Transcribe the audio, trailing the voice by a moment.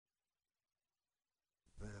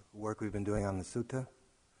work we've been doing on the Sutta.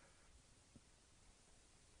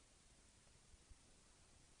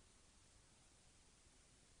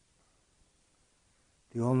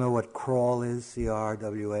 Do you all know what crawl is,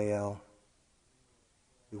 C-R-W-A-L?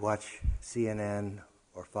 You watch CNN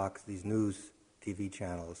or Fox, these news TV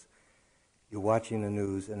channels. You're watching the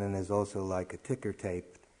news, and then there's also like a ticker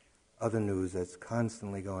tape, other news that's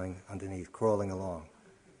constantly going underneath, crawling along.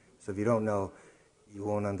 So if you don't know, you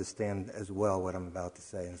won't understand as well what I'm about to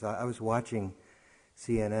say. And so I was watching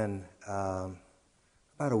CNN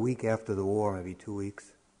about a week after the war, maybe 2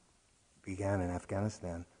 weeks, began in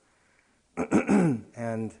Afghanistan.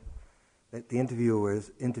 And the interviewer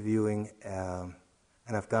was interviewing an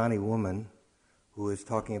Afghani woman who was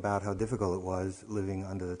talking about how difficult it was living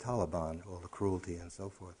under the Taliban, all the cruelty and so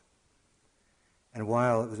forth. And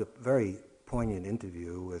while it was a very poignant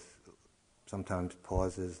interview with sometimes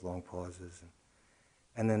pauses, long pauses,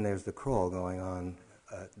 and then there's the crawl going on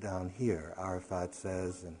down here. Arafat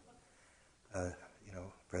says, and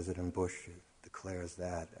President Bush declares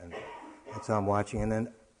that, and so I'm watching, and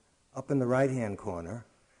then up in the right-hand corner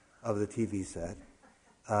of the TV set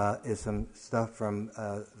is some stuff from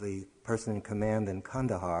the person in command in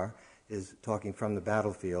Kandahar is talking from the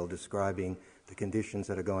battlefield, describing the conditions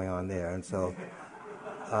that are going on there. And so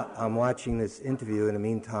I'm watching this interview. In the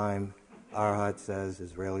meantime, Arafat says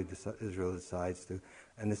Israel decides to,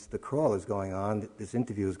 and the crawl is going on. This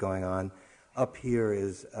interview is going on. Up here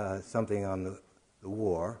is something on the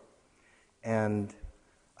war, and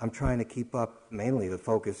I'm trying to keep up. Mainly the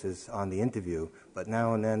focus is on the interview, but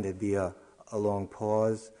now and then there'd be a long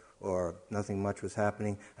pause or nothing much was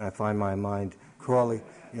happening, and I find my mind crawling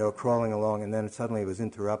along, and then suddenly it was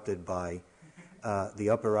interrupted by the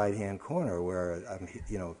upper right-hand corner where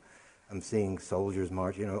I'm seeing soldiers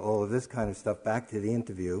march, all of this kind of stuff, back to the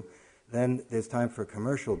interview. Then there's time for a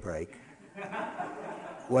commercial break.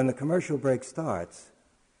 When the commercial break starts,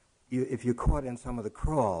 if you're caught in some of the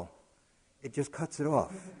crawl, it just cuts it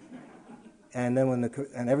off. And then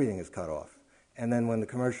and everything is cut off. And then when the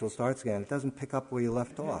commercial starts again, it doesn't pick up where you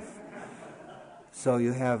left off. So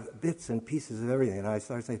you have bits and pieces of everything. And I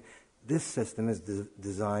started saying, this system is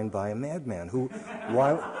designed by a madman.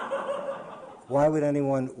 Why would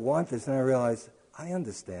anyone want this? And I realized, I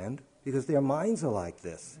understand, because their minds are like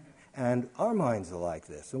this. And our minds are like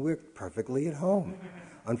this. And we're perfectly at home.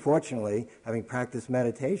 Unfortunately, having practiced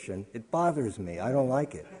meditation, it bothers me. I don't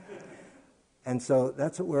like it. And so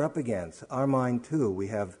that's what we're up against. Our mind, too,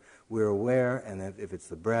 we're aware, and if it's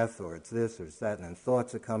the breath, or it's this, or it's that, and then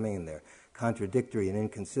thoughts are coming, and they're contradictory and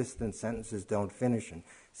inconsistent, sentences don't finish, and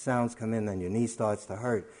sounds come in, then your knee starts to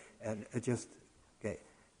hurt, and it just, okay.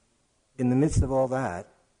 In the midst of all that,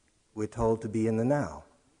 we're told to be in the now,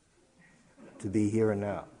 to be here and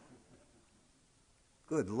now.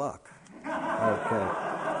 Good luck. Okay.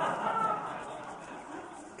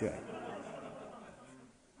 Okay.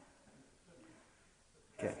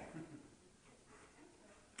 Okay.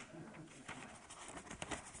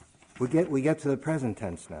 We get to the present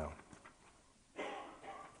tense now.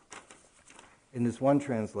 In this one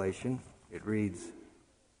translation, it reads,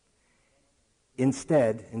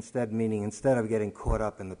 instead meaning instead of getting caught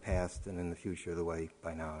up in the past and in the future the way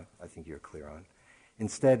by now I think you're clear on,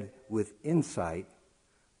 instead with insight,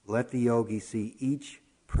 let the yogi see each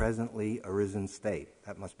presently arisen state.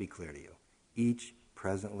 That must be clear to you. Each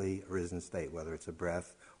presently arisen state, whether it's a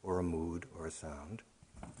breath or a mood or a sound.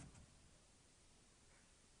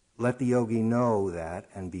 Let the yogi know that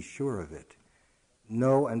and be sure of it.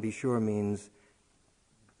 Know and be sure means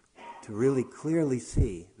to really clearly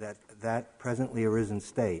see that that presently arisen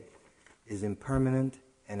state is impermanent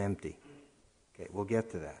and empty. Okay, we'll get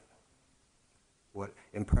to that. What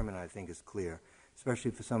impermanent, I think, is clear,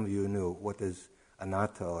 especially for some of you who knew what does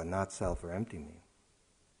anatta or not self or empty mean.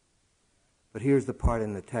 But here's the part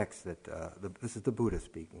in the text that, this is the Buddha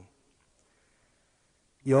speaking.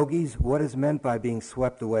 Yogis, what is meant by being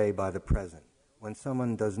swept away by the present? When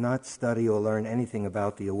someone does not study or learn anything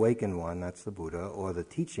about the awakened one, that's the Buddha, or the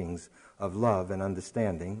teachings of love and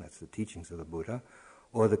understanding, that's the teachings of the Buddha,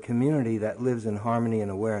 or the community that lives in harmony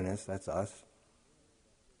and awareness, that's us.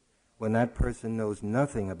 When that person knows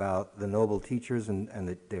nothing about the noble teachers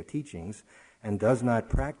and their teachings, and does not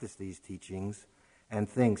practice these teachings, and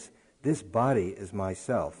thinks, this body is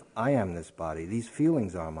myself, I am this body, these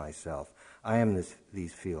feelings are myself, I am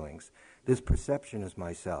these feelings, this perception is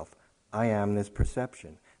myself, I am this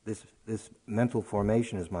perception, this mental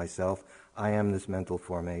formation is myself, I am this mental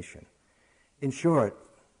formation. In short,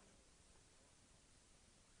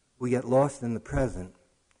 we get lost in the present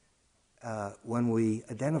when we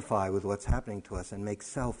identify with what's happening to us and make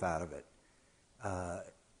self out of it.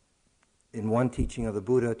 in one teaching of the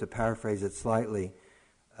Buddha, to paraphrase it slightly,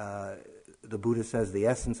 the Buddha says the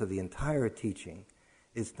essence of the entire teaching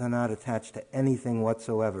is to not attach to anything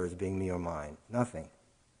whatsoever as being me or mine. Nothing.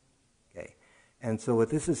 Okay. And so what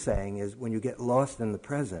this is saying is when you get lost in the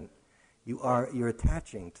present, you're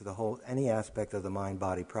attaching to the whole, any aspect of the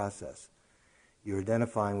mind-body process. You're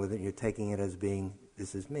identifying with it, you're taking it as being,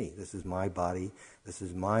 this is me, this is my body, this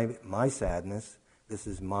is my sadness, this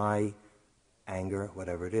is my anger,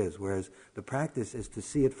 whatever it is. Whereas the practice is to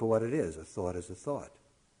see it for what it is. A thought is a thought.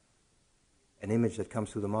 An image that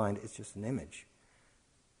comes through the mind is just an image.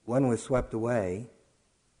 When we're swept away,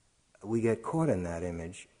 we get caught in that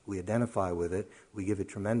image, we identify with it, we give it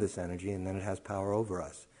tremendous energy, and then it has power over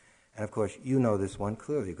us. And of course, you know this one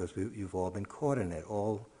clearly, because you've all been caught in it.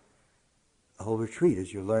 The whole retreat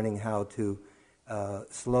is you're learning how to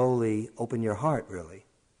slowly open your heart, really,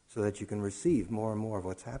 so that you can receive more and more of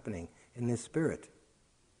what's happening in this spirit.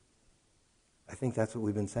 I think that's what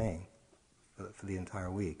we've been saying for the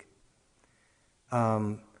entire week.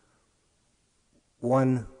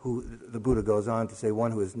 One who, the Buddha goes on to say,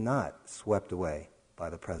 one who is not swept away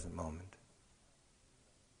by the present moment.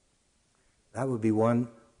 That would be one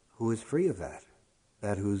who is free of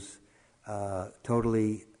that who's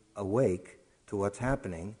totally awake to what's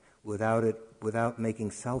happening without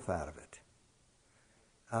making self out of it.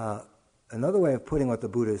 Another way of putting what the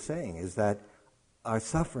Buddha is saying is that our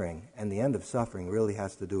suffering and the end of suffering really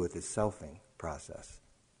has to do with this selfing process.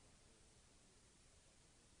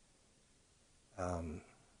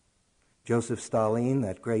 Joseph Stalin,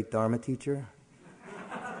 that great Dharma teacher,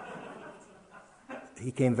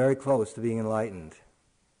 he came very close to being enlightened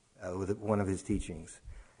with one of his teachings.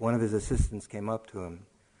 One of his assistants came up to him,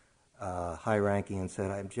 high-ranking, and said,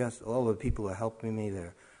 all the people who are helping me,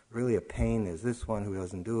 they're really a pain. There's this one who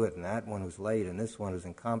doesn't do it, and that one who's late, and this one who's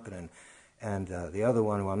incompetent, and the other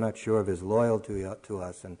one who I'm not sure of is loyal to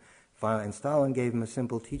us. And finally, and Stalin gave him a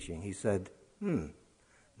simple teaching. He said,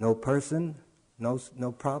 no person,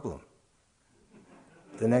 no problem.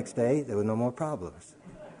 The next day, there were no more problems.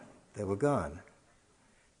 They were gone.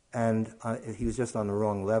 And he was just on the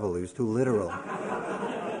wrong level. He was too literal.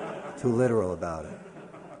 Too literal about it.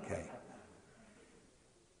 Okay.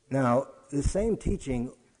 Now, the same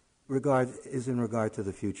teaching is in regard to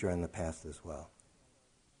the future and the past as well.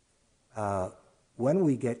 When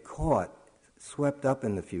we get caught, swept up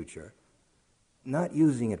in the future, not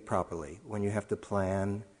using it properly, when you have to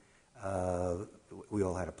plan, we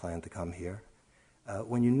all had a plan to come here,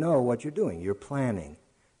 when you know what you're doing, you're planning.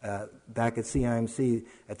 Back at CIMC,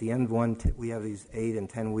 at the end of we have these 8 and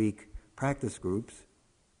 10 week practice groups.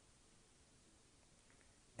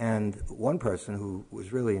 And one person who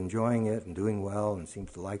was really enjoying it and doing well and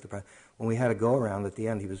seems to like the practice, when we had a go around at the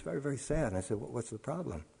end, he was very, very sad. And I said, what's the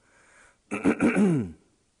problem? And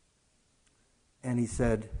he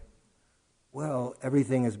said, well,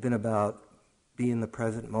 everything has been about be in the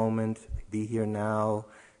present moment, be here now,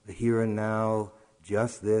 the here and now,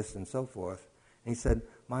 just this, and so forth. And he said,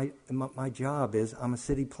 my job is I'm a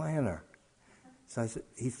city planner. So I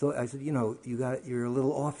said, you're a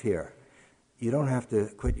little off here. You don't have to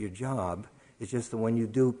quit your job. It's just that when you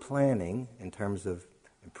do planning in terms of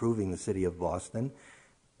improving the city of Boston,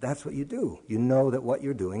 that's what you do. You know that what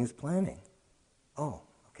you're doing is planning. Oh,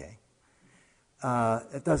 okay.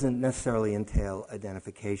 It doesn't necessarily entail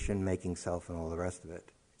identification, making self, and all the rest of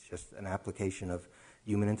it. It's just an application of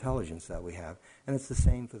human intelligence that we have. And it's the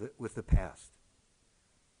same with the past.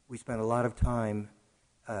 We spend a lot of time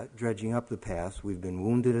dredging up the past. We've been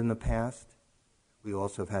wounded in the past. We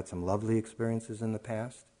also have had some lovely experiences in the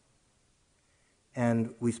past.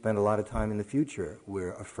 And we spend a lot of time in the future.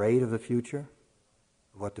 We're afraid of the future,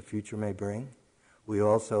 of what the future may bring. We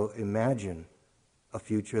also imagine a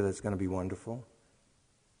future that's going to be wonderful.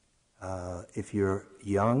 If you're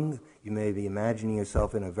young, you may be imagining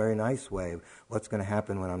yourself in a very nice way. What's going to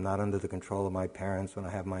happen when I'm not under the control of my parents, when I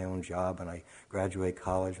have my own job, when I graduate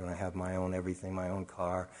college, when I have my own everything, my own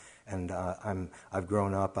car, and I've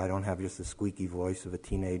grown up. I don't have just the squeaky voice of a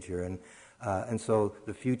teenager, and so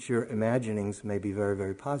the future imaginings may be very,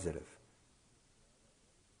 very positive.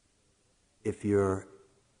 If you're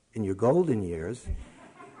in your golden years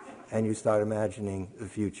and you start imagining the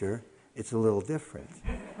future, it's a little different.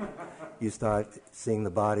 You start seeing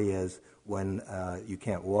the body as when you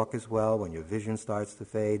can't walk as well, when your vision starts to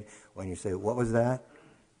fade, when you say, what was that?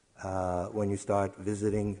 When you start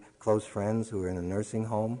visiting close friends who are in a nursing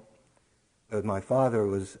home. My father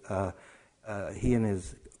was, he and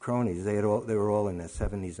his cronies, they were all in their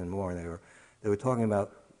 70s and more, and they were talking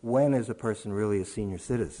about when is a person really a senior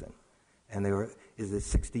citizen? And is it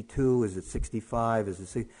 62, is it 65, is it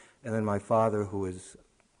 60? And then my father, who was,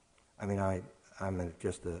 I mean, I'm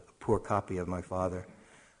just a poor copy of my father.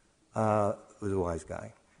 He was a wise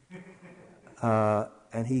guy.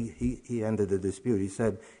 And he ended the dispute. He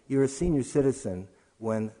said, you're a senior citizen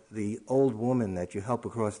when the old woman that you help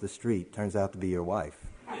across the street turns out to be your wife.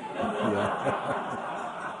 Yeah.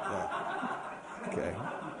 Okay.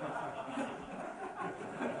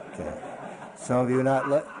 Okay. Some of you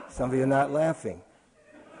are not laughing.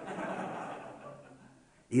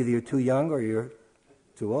 Either you're too young or you're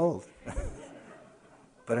too old.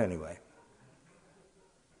 But anyway.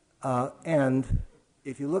 And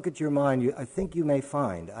if you look at your mind, I think you may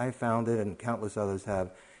find, I found it and countless others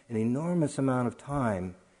have, an enormous amount of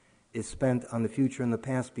time is spent on the future and the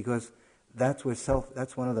past because that's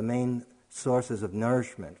one of the main sources of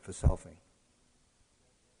nourishment for selfing.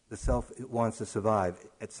 The self wants to survive.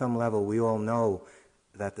 At some level, we all know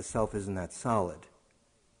that the self isn't that solid,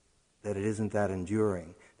 that it isn't that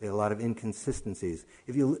enduring. There are a lot of inconsistencies.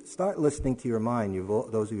 If you start listening to your mind,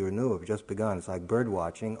 those of you who are new have just begun. It's like bird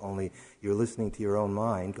watching, only you're listening to your own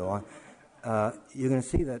mind. Go on. You're going to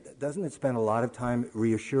see that doesn't it spend a lot of time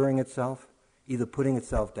reassuring itself, either putting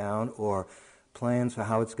itself down or plans for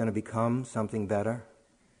how it's going to become something better.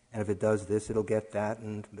 And if it does this, it'll get that.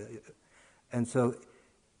 And so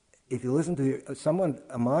if you listen to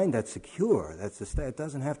a mind that's secure, it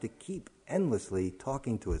doesn't have to keep endlessly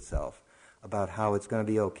talking to itself about how it's going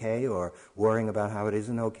to be okay, or worrying about how it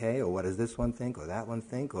isn't okay, or what does this one think, or that one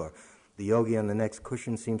think, or the yogi on the next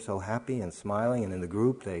cushion seems so happy and smiling, and in the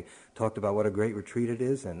group they talked about what a great retreat it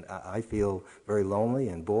is, and I feel very lonely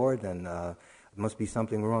and bored, and it must be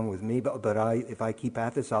something wrong with me, but if I keep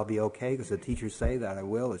at this, I'll be okay, because the teachers say that I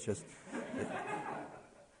will. It's just...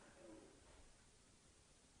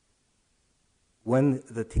 When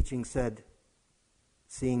the teaching said,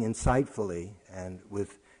 seeing insightfully,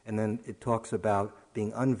 and then it talks about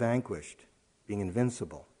being unvanquished, being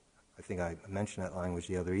invincible. I think I mentioned that language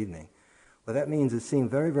the other evening. What that means is seeing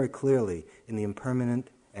very, very clearly in the impermanent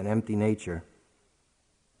and empty nature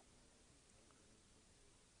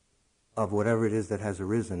of whatever it is that has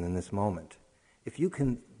arisen in this moment. If you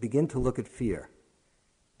can begin to look at fear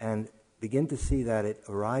and begin to see that it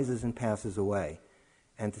arises and passes away,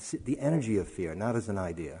 and to see the energy of fear, not as an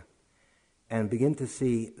idea, and begin to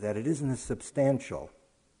see that it isn't as substantial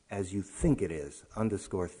as you think it is,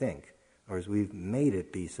 _think, or as we've made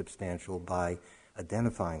it be substantial by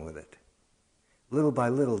identifying with it. Little by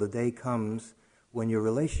little, the day comes when your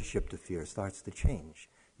relationship to fear starts to change.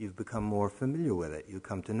 You've become more familiar with it. You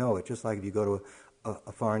come to know it, just like if you go to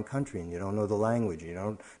a foreign country and you don't know the language, you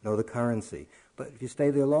don't know the currency. But if you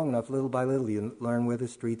stay there long enough, little by little, you learn where the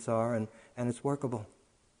streets are, and it's workable.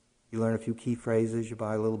 You learn a few key phrases, you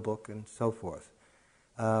buy a little book, and so forth.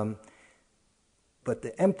 But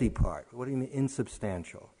the empty part, what do you mean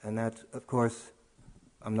insubstantial? And that's, of course,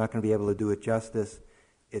 I'm not going to be able to do it justice.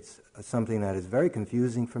 It's something that is very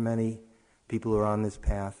confusing for many people who are on this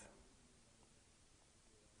path.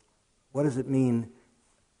 What does it mean?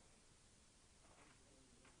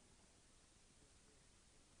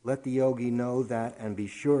 Let the yogi know that and be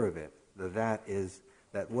sure of it.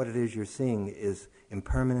 That what it is you're seeing is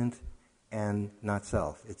impermanent and not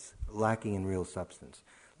self. It's lacking in real substance.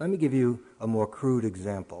 Let me give you a more crude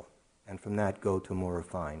example, and from that go to more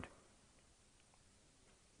refined.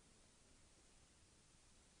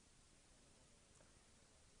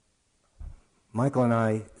 Michael and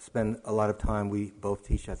I spend a lot of time, we both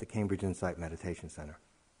teach at the Cambridge Insight Meditation Center.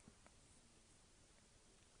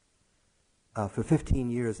 For 15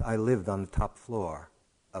 years, I lived on the top floor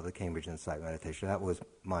of the Cambridge Insight Meditation. That was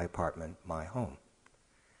my apartment, my home.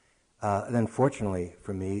 Then fortunately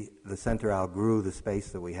for me, the center outgrew the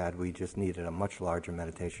space that we had. We just needed a much larger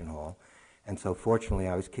meditation hall. And so fortunately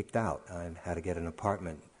I was kicked out. I had to get an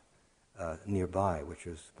apartment nearby, which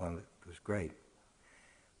was great.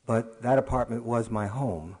 But that apartment was my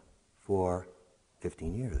home for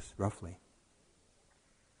 15 years, roughly.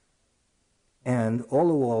 And all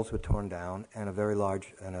the walls were torn down, and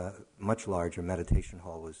a much larger meditation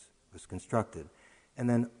hall was constructed. And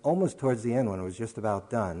then almost towards the end, when it was just about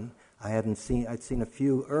done, I'd seen a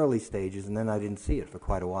few early stages, and then I didn't see it for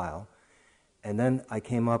quite a while. And then I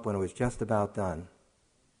came up when it was just about done.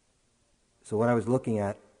 So what I was looking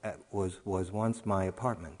at was once my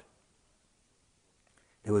apartment.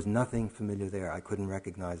 There was nothing familiar there. I couldn't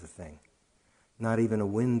recognize a thing. Not even a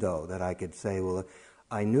window that I could say, well,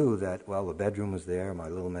 I knew that, well, the bedroom was there, my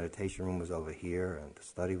little meditation room was over here, and the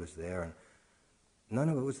study was there, and none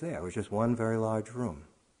of it was there. It was just one very large room.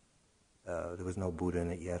 There was no Buddha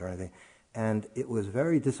in it yet or anything. And it was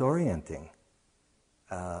very disorienting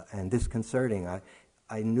and disconcerting.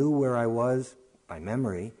 I knew where I was by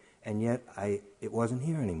memory, and yet it wasn't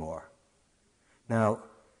here anymore. Now,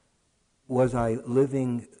 was I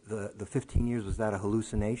living the 15 years, was that a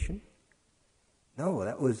hallucination? No,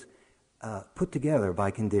 that was put together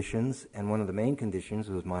by conditions, and one of the main conditions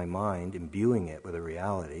was my mind imbuing it with a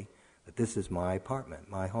reality that this is my apartment,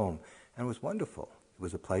 my home. And it was wonderful. It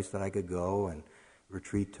was a place that I could go and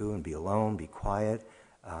retreat to and be alone, be quiet.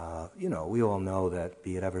 We all know that,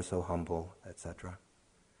 be it ever so humble, etc.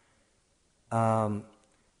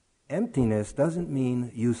 Emptiness doesn't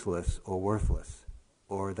mean useless or worthless,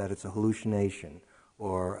 or that it's a hallucination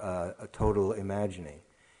or a total imagining.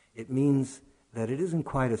 It means that it isn't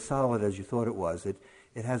quite as solid as you thought it was.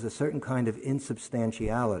 It has a certain kind of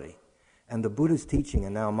insubstantiality. And the Buddha's teaching,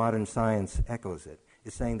 and now modern science echoes it,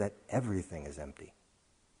 is saying that everything is empty.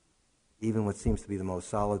 Even what seems to be the most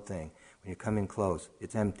solid thing, when you come in close,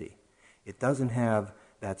 it's empty. It doesn't have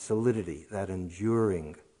that solidity, that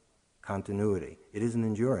enduring continuity. It isn't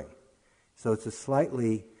enduring. So it's a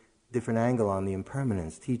slightly different angle on the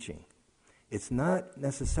impermanence teaching. It's not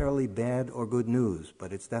necessarily bad or good news,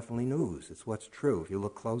 but it's definitely news. It's what's true if you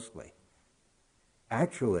look closely.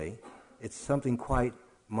 Actually, it's something quite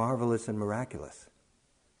marvelous and miraculous,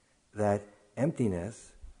 that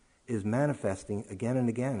emptiness is manifesting again and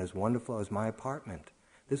again, as wonderful as my apartment.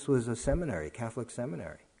 This was a seminary, Catholic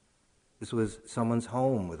seminary. This was someone's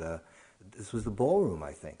home this was the ballroom,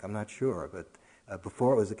 I think. I'm not sure, but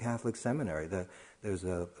before it was a Catholic seminary. There's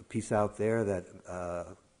a piece out there that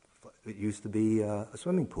it used to be a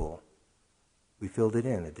swimming pool. We filled it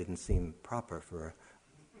in. It didn't seem proper for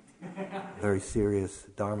a very serious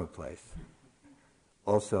Dharma place.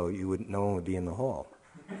 Also, no one would be in the hall.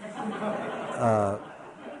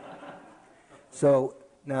 So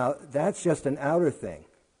now that's just an outer thing,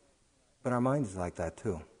 but our mind is like that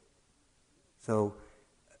too. So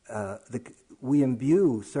we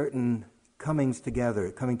imbue certain coming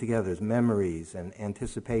together as memories and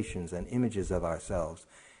anticipations and images of ourselves,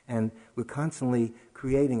 and we're constantly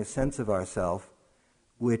creating a sense of ourself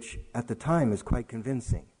which at the time is quite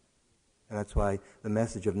convincing. And that's why the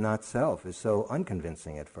message of not self is so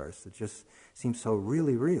unconvincing at first. It just seems so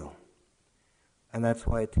really real. And that's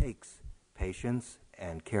why it takes patience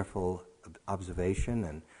and careful observation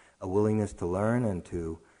and a willingness to learn and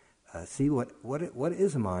to see what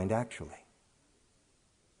is a mind actually.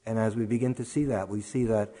 And as we begin to see that, we see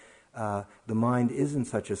that the mind isn't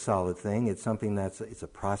such a solid thing. It's something it's a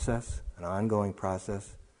process, an ongoing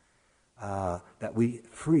process, that we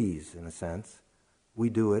freeze in a sense. We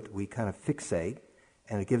do it, we kind of fixate,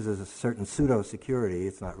 and it gives us a certain pseudo-security.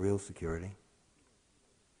 It's not real security.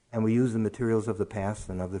 And we use the materials of the past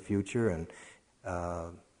and of the future and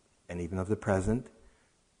even of the present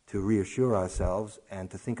to reassure ourselves and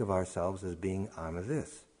to think of ourselves as being, I'm a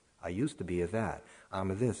this. I used to be a that.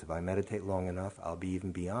 I'm a this. If I meditate long enough, I'll be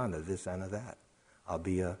even beyond a this and a that. I'll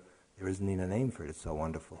be there isn't even a name for it. It's so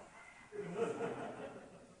wonderful.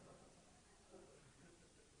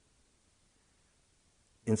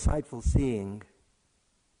 Insightful seeing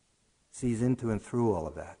sees into and through all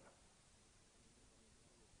of that.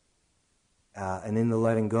 And in the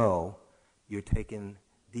letting go, you're taken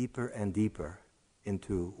deeper and deeper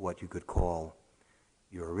into what you could call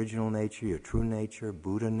your original nature, your true nature,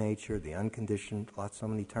 Buddha nature, the unconditioned, so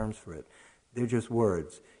many terms for it. They're just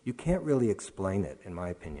words. You can't really explain it, in my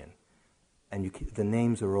opinion. And the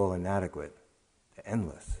names are all inadequate. They're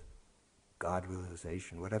endless. God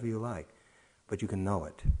realization, whatever you like. But you can know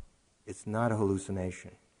it. It's not a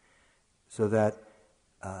hallucination. So that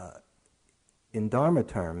in Dharma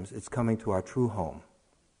terms, it's coming to our true home.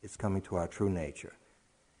 It's coming to our true nature.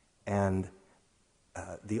 And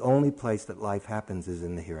the only place that life happens is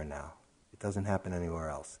in the here and now. It doesn't happen anywhere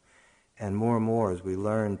else. And more as we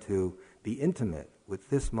learn to be intimate with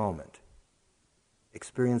this moment,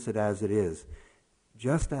 experience it as it is,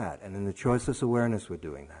 just that. And in the choiceless awareness we're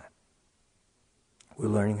doing that. We're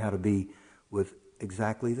learning how to be with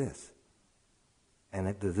exactly this. And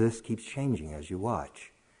this keeps changing as you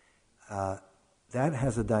watch. That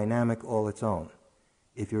has a dynamic all its own.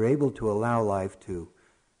 If you're able to allow life to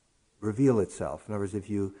reveal itself, in other words, if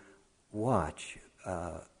you watch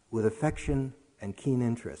with affection and keen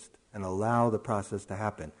interest and allow the process to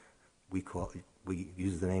happen, we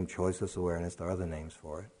use the name choiceless awareness, there are other names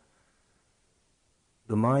for it,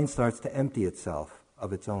 the mind starts to empty itself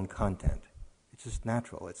of its own content. It's just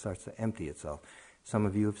natural. It starts to empty itself. Some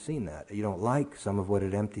of you have seen that. You don't like some of what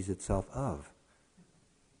it empties itself of.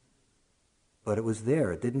 But it was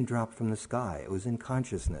there. It didn't drop from the sky. It was in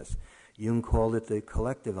consciousness. Jung called it the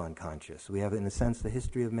collective unconscious. We have, in a sense, the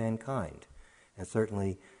history of mankind. And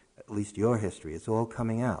certainly, at least your history. It's all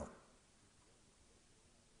coming out.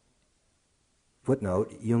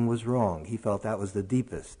 Footnote, Jung was wrong. He felt that was the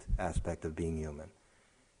deepest aspect of being human.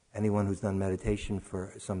 Anyone who's done meditation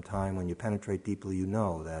for some time, when you penetrate deeply, you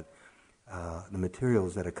know that the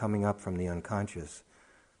materials that are coming up from the unconscious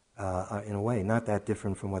are, in a way, not that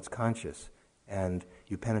different from what's conscious. And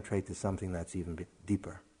you penetrate to something that's even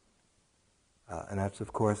deeper. And that's,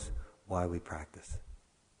 of course, why we practice.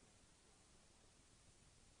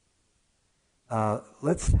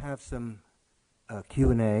 Let's have some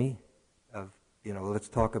Q&A of, let's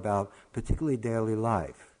talk about particularly daily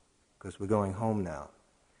life, because we're going home now.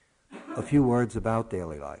 A few words about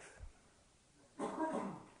daily life.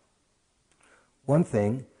 One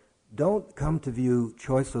thing, don't come to view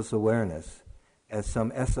choiceless awareness as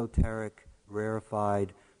some esoteric,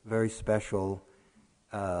 rarefied, very special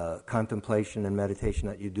contemplation and meditation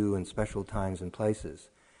that you do in special times and places,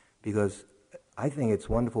 because I think it's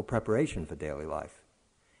wonderful preparation for daily life.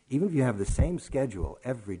 Even if you have the same schedule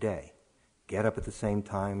every day, get up at the same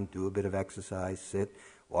time, do a bit of exercise, sit,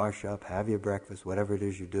 wash up, have your breakfast, whatever it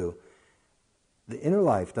is you do, the inner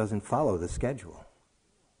life doesn't follow the schedule,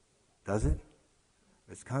 does it?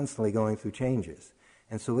 It's constantly going through changes.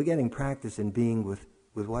 And so we're getting practice in being with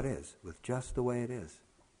what is, with just the way it is.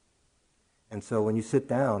 And so when you sit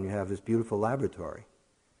down, you have this beautiful laboratory,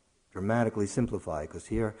 dramatically simplified, because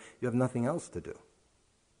here you have nothing else to do.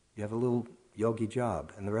 You have a little yogi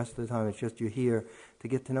job, and the rest of the time it's just you're here to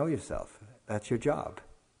get to know yourself. That's your job.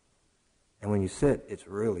 And when you sit, it's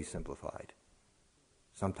really simplified,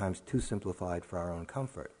 sometimes too simplified for our own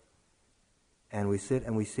comfort. And we sit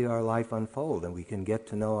and we see our life unfold, and we can get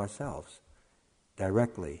to know ourselves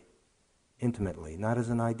directly, intimately, not as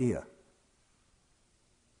an idea.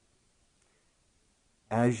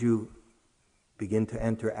 As you begin to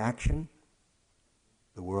enter action,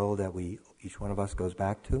 the world that each one of us goes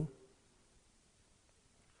back to,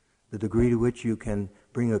 the degree to which you can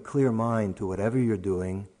bring a clear mind to whatever you're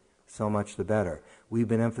doing, so much the better. We've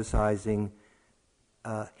been emphasizing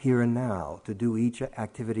here and now, to do each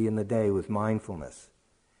activity in the day with mindfulness.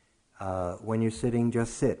 When you're sitting,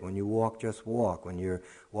 just sit. When you walk, just walk. When you're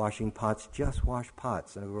washing pots, just wash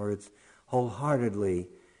pots. In other words, wholeheartedly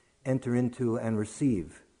enter into and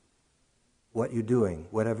receive what you're doing,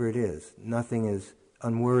 whatever it is. Nothing is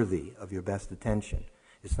unworthy of your best attention.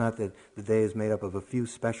 It's not that the day is made up of a few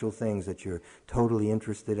special things that you're totally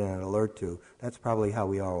interested in and alert to. That's probably how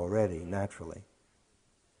we are already, naturally.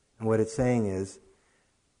 And what it's saying is,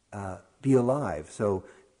 be alive. So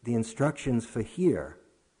the instructions for here,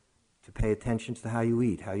 to pay attention to how you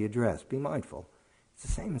eat, how you dress, be mindful. It's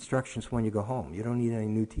the same instructions when you go home. You don't need any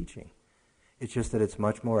new teaching. It's just that it's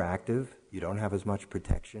much more active. You don't have as much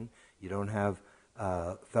protection. You don't have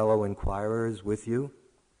fellow inquirers with you.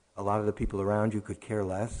 A lot of the people around you could care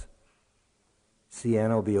less.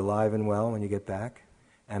 CNN will be alive and well when you get back.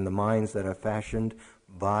 And the minds that are fashioned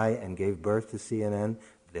by and gave birth to CNN,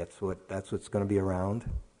 that's what's going to be around.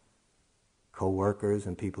 Co-workers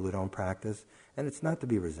and people who don't practice. And it's not to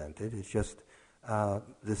be resented. It's just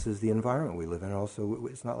this is the environment we live in. Also,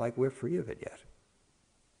 it's not like we're free of it yet.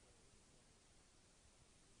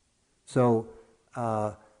 So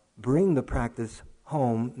bring the practice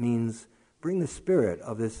home means bring the spirit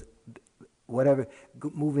of this, whatever,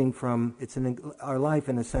 moving from, our life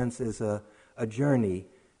in a sense is a journey,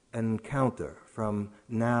 an encounter from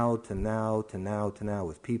now to now to now to now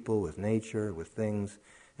with people, with nature, with things,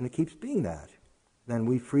 and it keeps being that. Then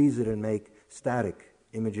we freeze it and make static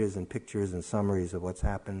images and pictures and summaries of what's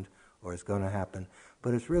happened or is going to happen,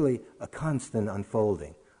 but it's really a constant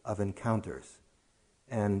unfolding of encounters.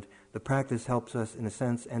 And the practice helps us, in a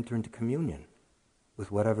sense, enter into communion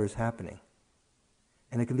with whatever is happening.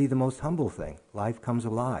 And it can be the most humble thing. Life comes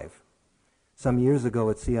alive. Some years ago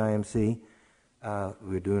at CIMC,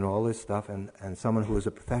 we were doing all this stuff, and someone who was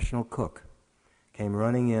a professional cook came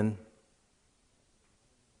running in,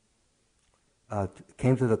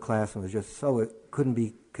 came to the class and was just so, it couldn't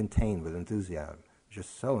be contained with enthusiasm.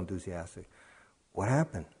 Just so enthusiastic. What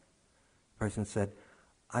happened? The person said,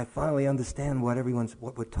 I finally understand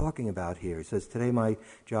what we're talking about here. He says, today my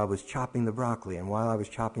job was chopping the broccoli, and while I was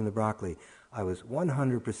chopping the broccoli, I was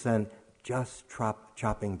 100% just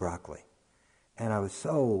chopping broccoli. And I was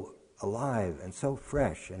so alive and so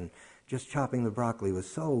fresh, and just chopping the broccoli was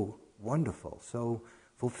so wonderful, so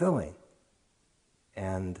fulfilling.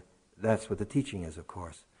 And that's what the teaching is, of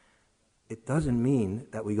course. It doesn't mean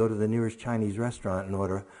that we go to the nearest Chinese restaurant and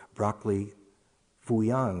order broccoli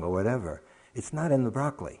fuyang or whatever. It's not in the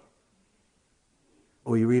broccoli.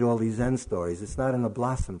 Or you read all these Zen stories. It's not in the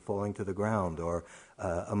blossom falling to the ground, or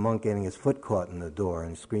a monk getting his foot caught in the door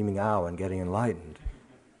and screaming ow and getting enlightened.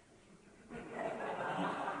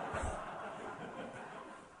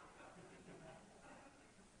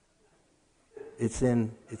 It's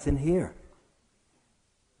in here.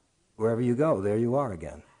 Wherever you go, there you are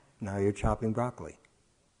again. Now you're chopping broccoli.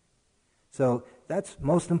 So that's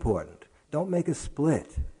most important. Don't make a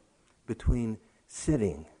split between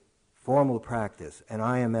sitting, formal practice, and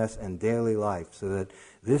IMS and daily life so that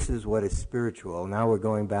this is what is spiritual. Now we're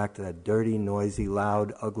going back to that dirty, noisy,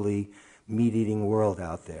 loud, ugly, meat-eating world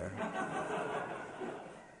out there.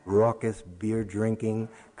 Raucous, beer-drinking,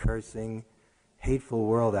 cursing, hateful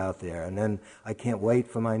world out there. And then I can't wait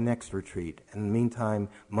for my next retreat. And in the meantime,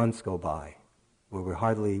 months go by where we're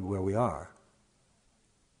hardly where we are.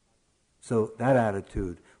 So that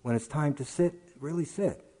attitude, when it's time to sit, really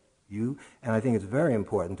sit. And I think it's very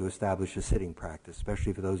important to establish a sitting practice,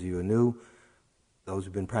 especially for those of you who are new, those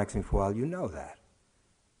who've been practicing for a while, you know that.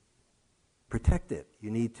 Protect it. You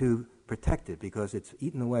need to protect it because it's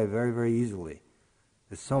eaten away very, very easily.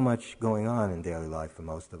 There's so much going on in daily life for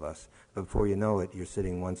most of us. But before you know it, you're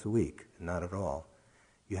sitting once a week, not at all.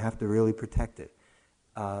 You have to really protect it.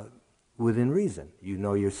 Within reason. You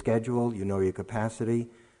know your schedule, you know your capacity.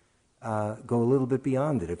 Go a little bit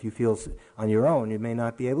beyond it. If you feel on your own, you may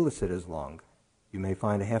not be able to sit as long. You may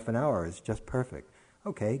find a half an hour is just perfect.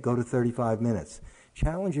 Okay, go to 35 minutes.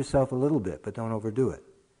 Challenge yourself a little bit, but don't overdo it.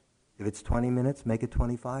 If it's 20 minutes, make it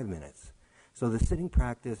 25 minutes. So the sitting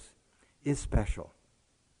practice is special.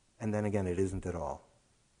 And then again, it isn't at all.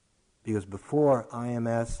 Because before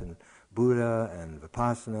IMS and Buddha and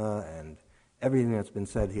Vipassana and everything that's been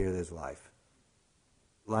said here, there's life.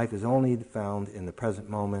 Life is only found in the present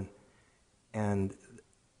moment. And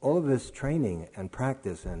all of this training and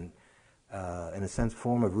practice and, in a sense,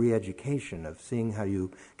 form of re-education, of seeing how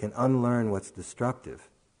you can unlearn what's destructive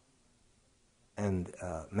and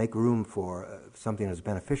make room for something that's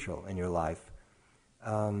beneficial in your life,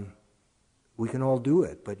 we can all do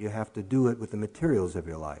it, but you have to do it with the materials of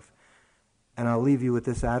your life. And I'll leave you with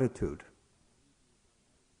this attitude.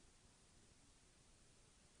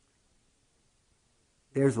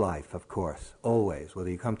 There's life, of course, always.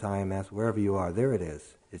 Whether you come to IMS, wherever you are, there it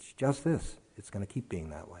is. It's just this. It's going to keep being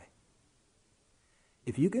that way.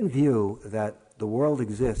 If you can view that the world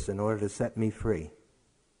exists in order to set me free,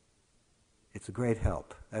 it's a great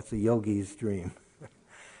help. That's a yogi's dream. In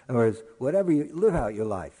other words, whatever you live out your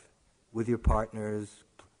life with your partners,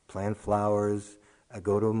 plant flowers,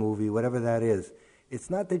 go to a movie, whatever that is. It's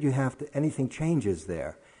not that you have to, anything changes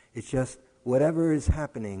there. It's just whatever is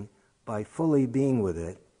happening, by fully being with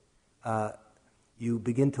it, you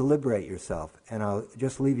begin to liberate yourself. And I'll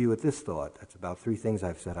just leave you with this thought. That's about 3 things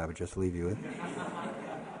I've said I would just leave you with.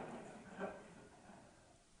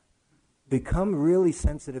 Become really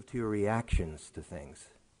sensitive to your reactions to things.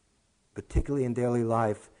 Particularly in daily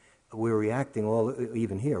life, we're reacting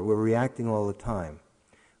even here, we're reacting all the time.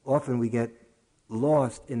 Often we get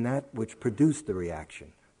lost in that which produced the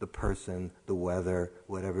reaction. The person, the weather,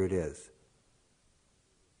 whatever it is.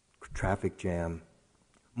 Traffic jam.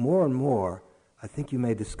 More and more, I think you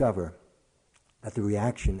may discover that the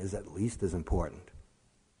reaction is at least as important,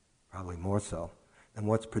 probably more so, than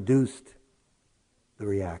what's produced the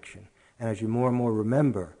reaction. And as you more and more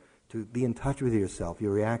remember to be in touch with yourself,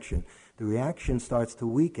 your reaction, the reaction starts to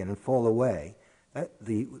weaken and fall away.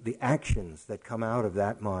 The actions that come out of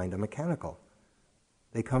that mind are mechanical.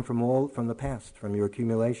 They come from the past, from your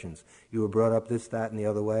accumulations. You were brought up this, that, and the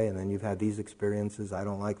other way, and then you've had these experiences. I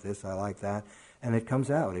don't like this, I like that. And it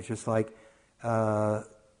comes out. It's just like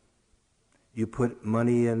you put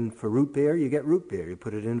money in for root beer, you get root beer. You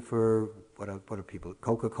put it in for, what are people,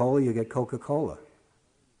 Coca-Cola, you get Coca-Cola.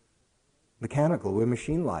 Mechanical, we're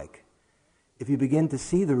machine-like. If you begin to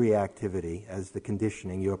see the reactivity as the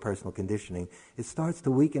conditioning, your personal conditioning, it starts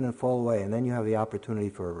to weaken and fall away, and then you have the opportunity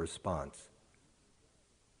for a response.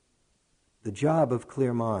 The job of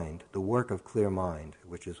clear mind, the work of clear mind,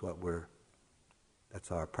 which is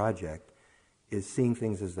that's our project, is seeing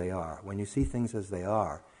things as they are. When you see things as they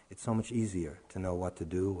are, it's so much easier to know what to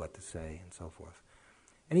do, what to say, and so forth.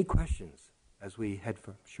 Any questions as we head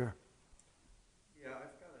for, sure. Yeah,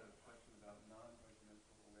 I've got a question about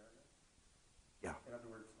non-judgmental awareness. Yeah. In other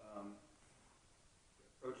words,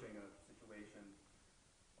 approaching a situation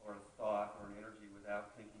or a thought or an energy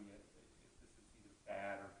without thinking if this is either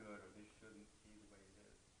bad or good or this shouldn't be the way it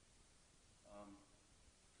is.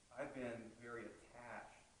 I've been very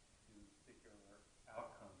attached to particular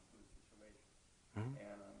outcomes to a situation,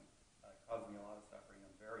 and it caused me a lot of suffering.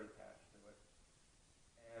 I'm very attached to it,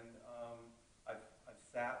 and I've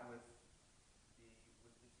sat with this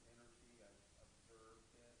energy. I've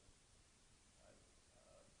observed it.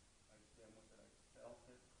 I've been with it. I've felt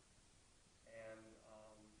it, and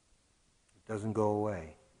It doesn't go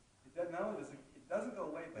away. It doesn't go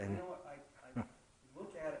away. But you know what? I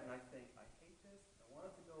look at it and I think, I hate this.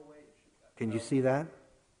 Can you see that?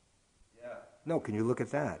 Yeah. No, can you look at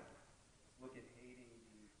that? Look at hating.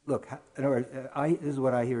 Look, in other words, this is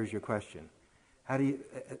what I hear as your question. How do you?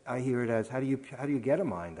 I hear it as how do you get a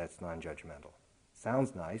mind that's non-judgmental?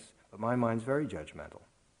 Sounds nice, but my mind's very judgmental.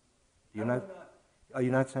 You're not. Are you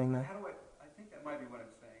not saying that? How do I think that might be what I'm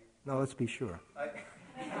saying. No, let's be sure.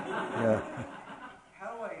 Yeah.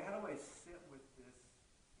 How do I sit with this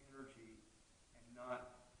energy and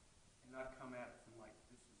not come at it from like,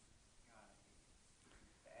 this is God, this is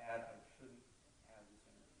bad. I shouldn't have this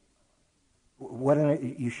energy in my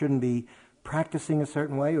life. You shouldn't be practicing a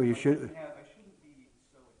certain way, or you should. I shouldn't be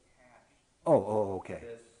so attached. Oh, okay. To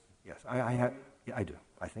this. Yes, yeah, I do.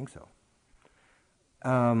 I think so.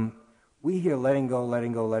 We hear letting go,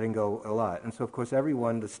 letting go, letting go a lot. And so, of course,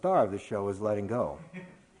 everyone, the star of the show is letting go.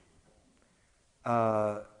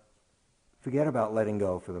 Forget about letting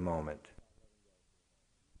go for the moment.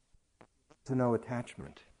 To no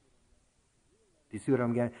attachment. Do you see what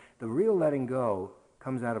I'm getting? The real letting go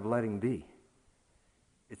comes out of letting be.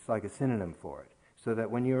 It's like a synonym for it. So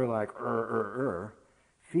that when you're like,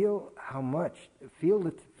 feel how much, feel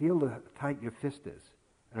the tight your fist is.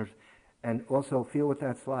 And also feel what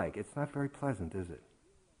that's like. It's not very pleasant, is it?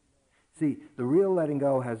 See, the real letting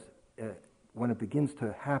go has, when it begins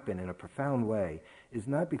to happen in a profound way, is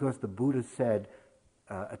not because the Buddha said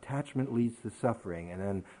attachment leads to suffering, and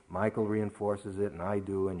then Michael reinforces it, and I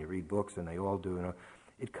do, and you read books, and they all do. You know.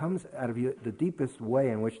 It comes out of you. The deepest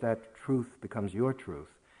way in which that truth becomes your truth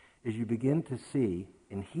is you begin to see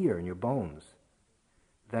and hear in your bones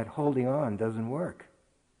that holding on doesn't work.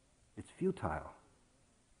 It's futile.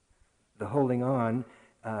 The holding on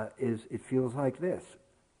it feels like this.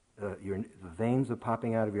 The veins are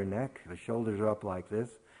popping out of your neck, the shoulders are up like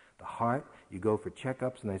this, the heart, you go for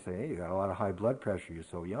checkups and they say, hey, you got a lot of high blood pressure, you're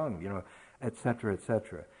so young, et cetera, et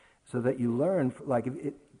cetera. So that you learn,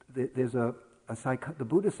 there's the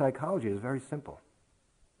Buddhist psychology is very simple,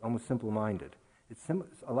 almost simple-minded.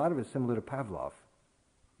 A lot of it is similar to Pavlov,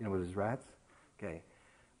 with his rats. Okay,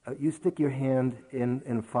 you stick your hand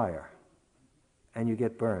in fire and you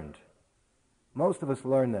get burned. Most of us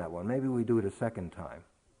learn that one. Maybe we do it a second time,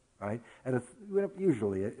 right?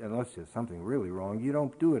 Usually, unless there's something really wrong, you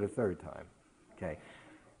don't do it a third time. Okay.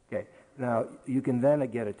 Now, you can then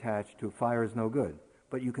get attached to fire is no good.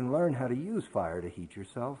 But you can learn how to use fire to heat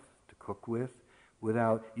yourself, to cook with,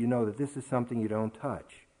 without, that this is something you don't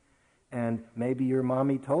touch. And maybe your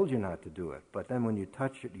mommy told you not to do it, but then when you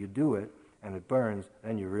touch it, you do it, and it burns,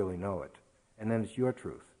 then you really know it. And then it's your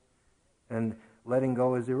truth. And letting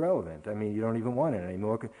go is irrelevant. I mean, you don't even want it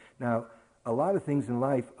anymore. Now, a lot of things in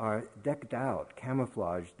life are decked out,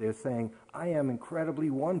 camouflaged. They're saying, I am incredibly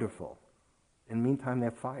wonderful. In the meantime, they're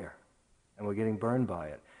fire, and we're getting burned by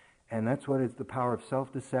it. And that's what is the power of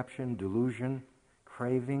self-deception, delusion,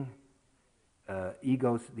 craving. The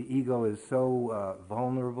ego is so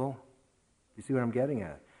vulnerable. You see what I'm getting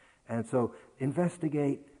at? And so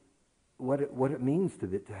investigate what it means to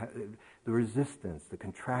the resistance, the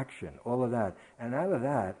contraction, all of that. And out of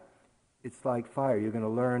that, it's like fire. You're going to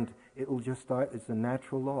learn, it'll just start, it's a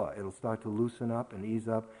natural law. It'll start to loosen up and ease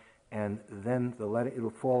up, and then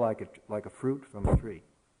it'll fall like a fruit from a tree.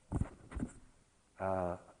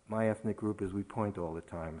 My ethnic group is we point all the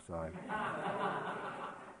time, so I'm...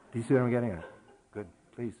 Do you see what I'm getting at? Good,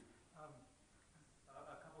 please.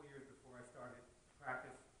 A couple years before I started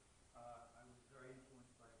practice, I was very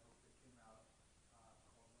influenced by a book that came out called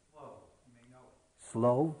Flow. You may know it.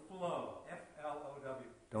 Slow? Flow.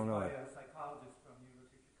 F-L-O-W. Don't know it. By a psychologist from the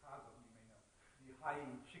University of Chicago, you may know.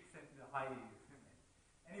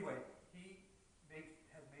 Anyway, he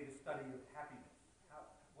has made a study of happiness.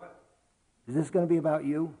 Is this going to be about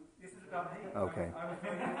you? This is about me. Okay. I was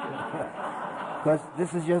very influenced. Because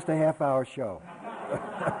this is just a half-hour show.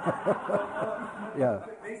 Yeah.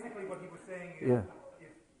 Basically, what he was saying is,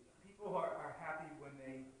 if people are happy when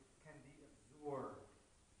they can be absorbed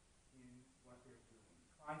in what they're doing,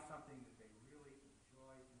 find something that they really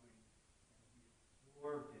enjoy doing and be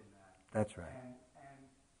absorbed in that. That's right. And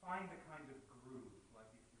find the kind of groove, like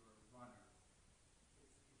if you're a runner.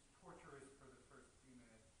 It's torturous for the first few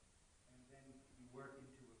minutes, and then you work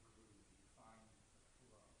into a groove, you find the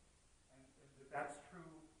flow. And that's true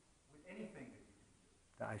with anything that you can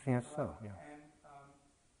do. I think that's so, yeah. And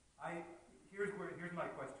here's my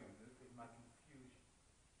question, is my confusion.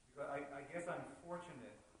 Because I guess I'm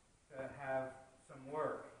fortunate to have some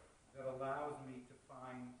work that allows me to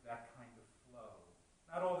find that kind of flow.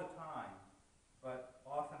 Not all the time, but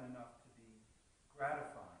often enough to be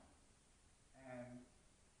gratifying. And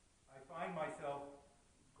I find myself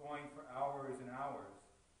going for hours and hours,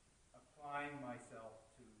 applying myself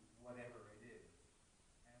to whatever it is.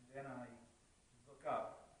 And then I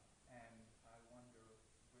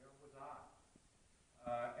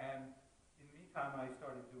I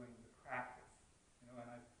started doing the practice, and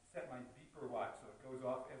I set my beeper watch so it goes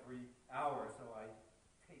off every hour, so I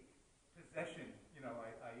take possession,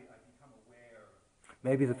 I become aware.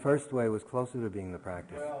 Maybe the first way was closer to being the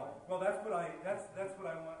practice. Well, that's what I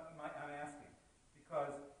want. I'm asking,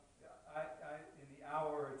 because in the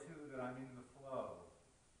hour or two that I'm in the flow,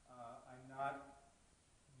 I'm not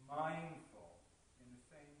mindful in the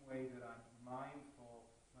same way that I'm mindful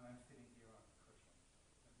when I'm sitting here on the cushion.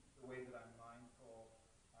 The way that I'm mindful,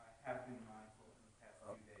 I have been mindful in the past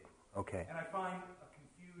few days. Okay. And I find a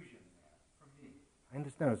confusion there for me. I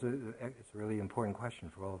understand. It's a really important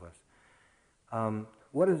question for all of us.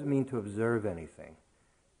 What does it mean to observe anything?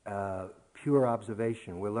 Pure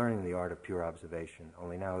observation. We're learning the art of pure observation.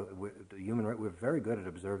 Only now, we're very good at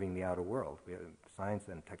observing the outer world. Science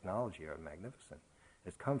and technology are magnificent.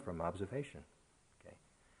 It's come from observation. Okay.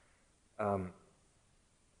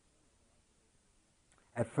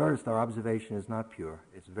 At first, our observation is not pure.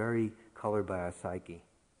 It's very colored by our psyche,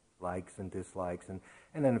 likes and dislikes. And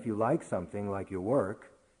then if you like something, like your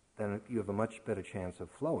work, then you have a much better chance of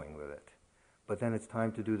flowing with it. But then it's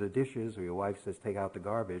time to do the dishes, or your wife says, take out the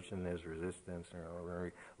garbage, and there's resistance, or a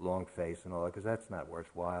very long face and all that, because that's not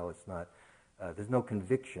worthwhile. It's not, there's no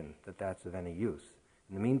conviction that that's of any use.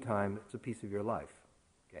 In the meantime, it's a piece of your life.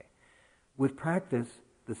 Okay. With practice,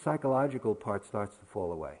 the psychological part starts to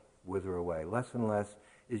fall away, wither away. Less and less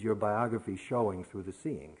is your biography showing through the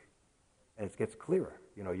seeing. And it gets clearer.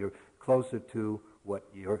 You're closer to what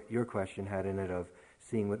your question had in it of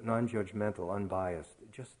seeing with non-judgmental, unbiased,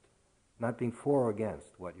 just not being for or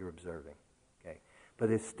against what you're observing. Okay? But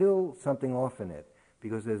there's still something off in it,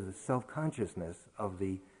 because there's the self-consciousness of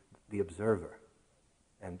the observer.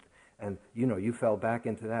 And you fell back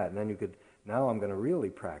into that, and then now I'm going to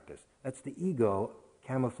really practice. That's the ego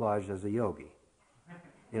camouflaged as a yogi.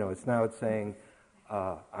 It's saying,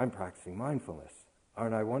 I'm practicing mindfulness.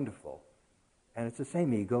 Aren't I wonderful? And it's the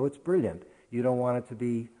same ego. It's brilliant. You don't want it to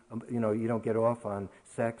be, you don't get off on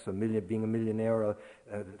sex or being a millionaire. Or,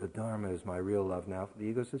 the Dharma is my real love now. The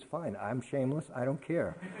ego says, fine, I'm shameless. I don't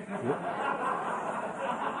care.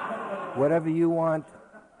 Whatever you want,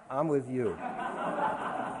 I'm with you.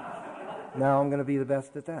 Now I'm going to be the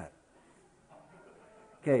best at that.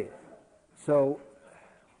 Okay, so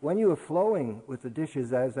when you are flowing with the dishes,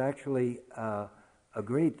 there's actually a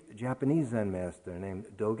great Japanese Zen master named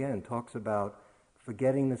Dogen talks about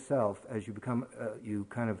forgetting the self as you become, you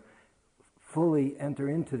kind of fully enter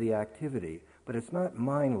into the activity. But it's not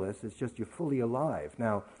mindless, it's just you're fully alive.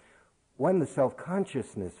 Now, when the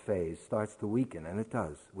self-consciousness phase starts to weaken, and it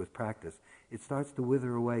does with practice, it starts to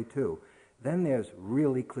wither away too. Then there's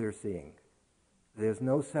really clear seeing. There's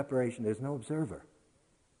no separation, there's no observer.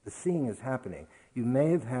 The seeing is happening. You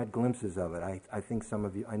may have had glimpses of it. I think some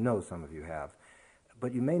of you, I know some of you have.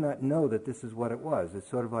 But you may not know that this is what it was. It's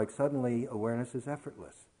sort of like suddenly awareness is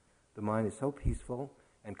effortless. The mind is so peaceful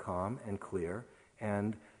and calm and clear,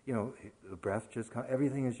 and the breath just comes,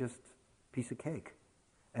 everything is just a piece of cake.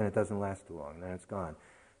 And it doesn't last too long, then it's gone.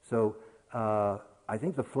 So I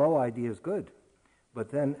think the flow idea is good. But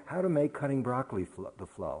then how to make cutting broccoli the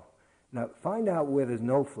flow. Now find out where there's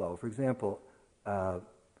no flow. For example,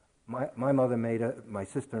 my mother my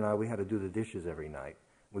sister and I, we had to do the dishes every night.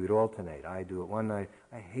 We would alternate. I do it one night.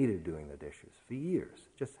 I hated doing the dishes for years.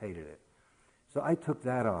 Just hated it. So I took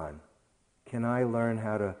that on. Can I learn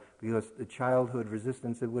how to, because the childhood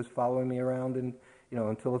resistance, it was following me around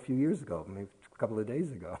until a few years ago, maybe a couple of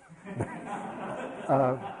days ago.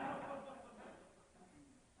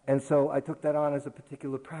 And so I took that on as a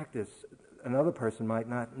particular practice. Another person might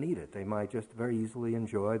not need it. They might just very easily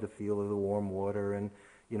enjoy the feel of the warm water and,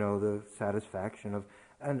 the satisfaction of,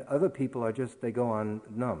 and other people are just, they go on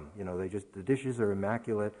numb. The dishes are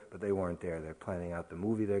immaculate, but they weren't there. They're planning out the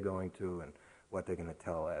movie they're going to and what they're going to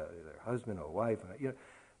tell their husband or wife.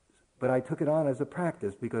 But I took it on as a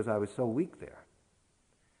practice because I was so weak there.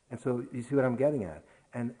 And so you see what I'm getting at.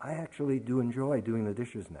 And I actually do enjoy doing the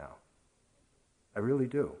dishes now. I really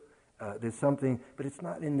do. There's something, but it's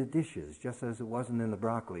not in the dishes, just as it wasn't in the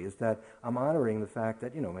broccoli. Is that I'm honoring the fact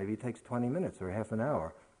that, maybe it takes 20 minutes or half an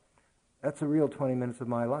hour. That's a real 20 minutes of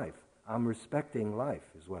my life. I'm respecting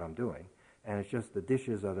life is what I'm doing. And it's just the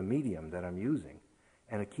dishes are the medium that I'm using.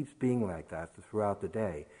 And it keeps being like that throughout the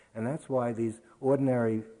day. And that's why these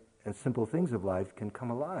ordinary and simple things of life can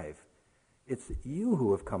come alive. It's you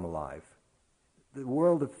who have come alive. The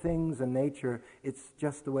world of things and nature, it's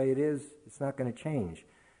just the way it is. It's not going to change.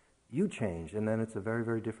 You change, and then it's a very,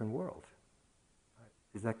 very different world.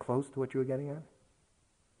 Is that close to what you were getting at?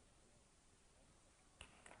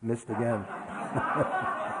 Missed again.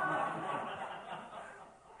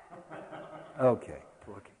 Okay.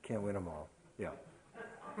 Well, can't win them all. Yeah.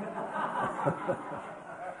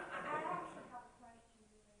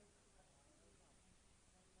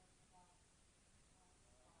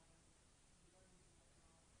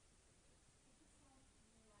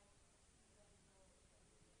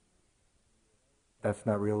 That's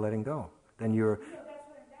not real letting go. Then you're... No, that's my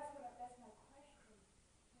question.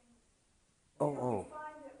 Oh, We oh.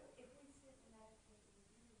 find that if we sit and meditate and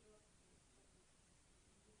really look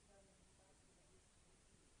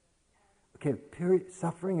Okay, period.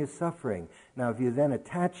 Suffering is suffering. Now, if you then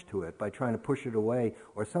attach to it by trying to push it away,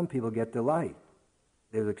 or some people get delight.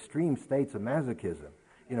 There's extreme states of masochism,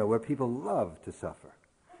 where people love to suffer.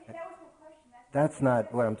 okay, that was my question. That's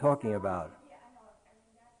not what I'm talking about. Yeah, I know. I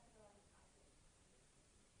mean, that's what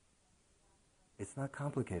It's not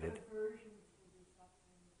complicated. aversions will be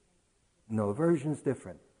suffering. No, aversion's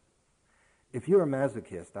different. If you're a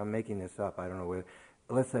masochist, I'm making this up, I don't know where,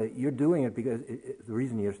 let's say you're doing it because the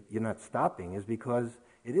reason you're not stopping is because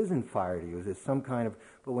it isn't fire to you. There's some kind of,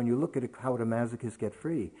 but when you look at how would a masochist get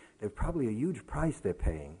free, there's probably a huge price they're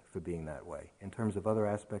paying for being that way. In terms of other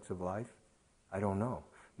aspects of life, I don't know.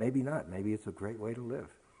 Maybe not. Maybe it's a great way to live.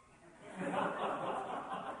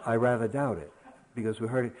 I rather doubt it, because we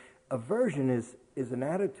heard it. Aversion is an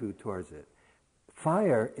attitude towards it.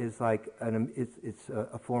 Fire is like it's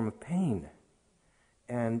a form of pain,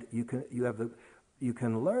 and you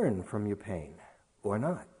can learn from your pain or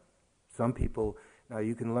not. Some people, now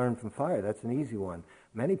you can learn from fire. That's an easy one.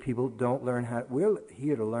 Many people don't learn how. We're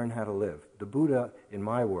here to learn how to live. The Buddha, in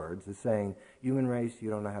my words, is saying, human race, you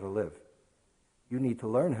don't know how to live. You need to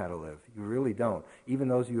learn how to live. You really don't. Even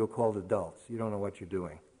those of you who are called adults, you don't know what you're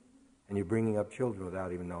doing. And you're bringing up children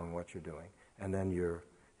without even knowing what you're doing. And then you're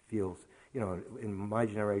feels, in my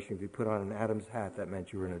generation, if you put on an Adam's hat, that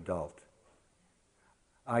meant you were an adult.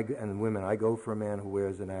 And women, I go for a man who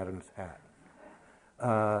wears an Adam's hat.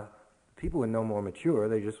 People are no more mature.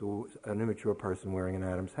 They just an immature person wearing an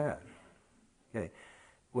Adam's hat. Okay.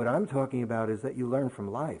 What I'm talking about is that you learn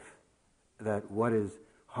from life that what is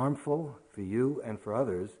harmful for you and for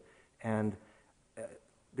others, and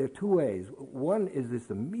there are two ways. One is this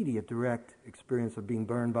immediate, direct experience of being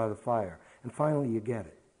burned by the fire, and finally you get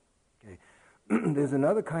it. Okay. There's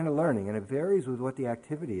another kind of learning, and it varies with what the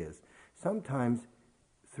activity is. Sometimes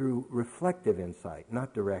through reflective insight,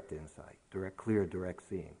 not direct insight, clear, direct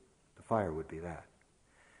seeing. The fire would be that.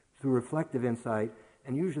 Through reflective insight,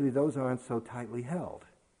 and usually those aren't so tightly held.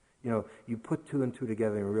 You put two and two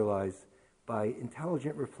together and realize by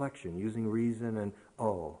intelligent reflection, using reason and,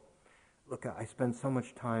 look, I spend so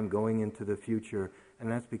much time going into the future, and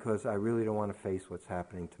that's because I really don't want to face what's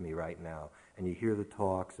happening to me right now. And you hear the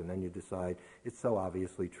talks, and then you decide it's so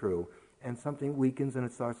obviously true, and something weakens and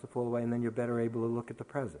it starts to fall away, and then you're better able to look at the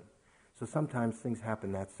present. So sometimes things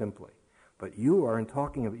happen that simply. But you were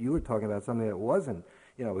talking about something that wasn't,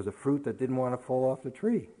 it was a fruit that didn't want to fall off the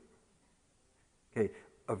tree. Okay,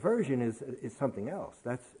 aversion is something else.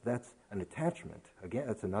 That's an attachment. Again,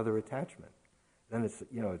 that's another attachment. Then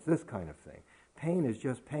it's this kind of thing. Pain is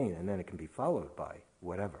just pain, and then it can be followed by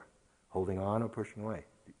whatever, holding on or pushing away.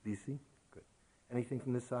 Do you see? Good. Anything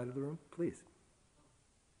from this side of the room? Please.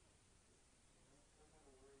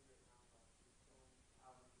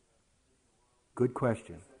 Good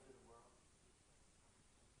question.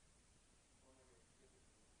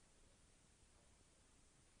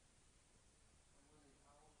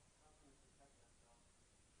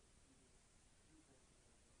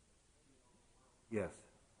 Yes,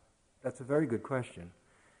 that's a very good question.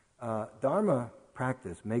 Dharma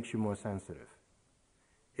practice makes you more sensitive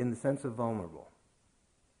in the sense of vulnerable.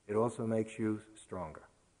 It also makes you stronger.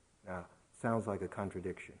 Now, sounds like a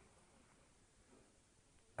contradiction.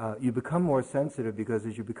 You become more sensitive because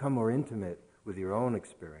as you become more intimate with your own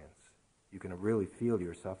experience, you can really feel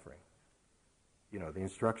your suffering. The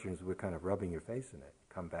instructions, we're kind of rubbing your face in it.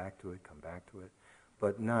 Come back to it,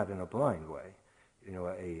 but not in a blind way.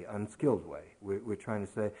 A unskilled way. We're trying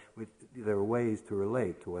to say there are ways to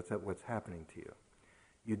relate to what's happening to you.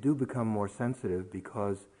 You do become more sensitive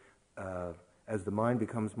because as the mind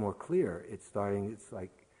becomes more clear, it's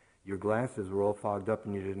like your glasses were all fogged up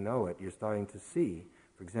and you didn't know it. You're starting to see.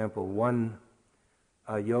 For example, one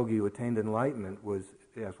yogi who attained enlightenment was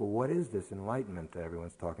asked, well, what is this enlightenment that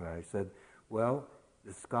everyone's talking about? He said, well,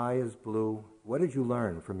 the sky is blue. What did you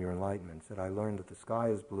learn from your enlightenment? He said, I learned that the sky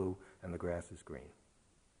is blue and the grass is green.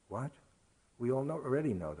 What? We all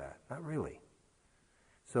already know that. Not really.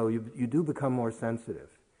 So you do become more sensitive.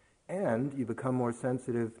 And you become more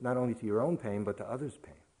sensitive not only to your own pain, but to others'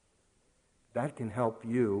 pain. That can help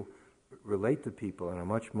you relate to people in a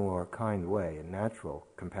much more kind way, a natural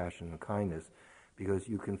compassion and kindness, because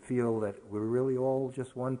you can feel that we're really all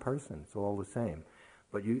just one person. It's all the same.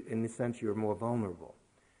 but you, in a sense, you're more vulnerable.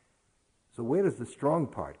 So where does the strong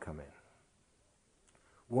part come in?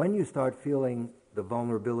 When you start feeling the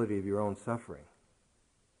vulnerability of your own suffering,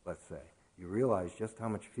 let's say, you realize just how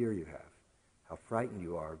much fear you have, how frightened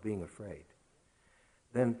you are of being afraid.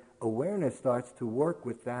 Then awareness starts to work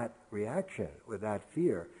with that reaction, with that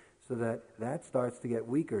fear, so that that starts to get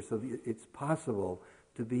weaker, so that it's possible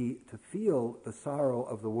to feel the sorrow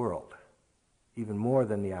of the world, even more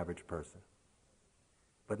than the average person.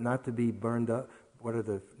 But not to be burned out,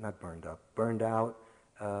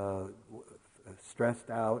 stressed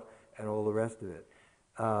out, and all the rest of it.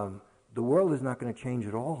 The world is not going to change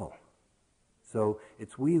at all. So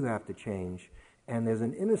it's we who have to change. And there's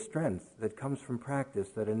an inner strength that comes from practice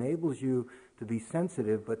that enables you to be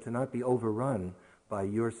sensitive, but to not be overrun by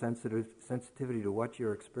your sensitivity to what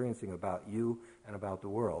you're experiencing about you and about the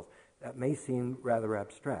world. That may seem rather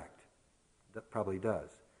abstract. That probably does.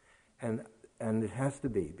 And it has to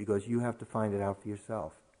be, because you have to find it out for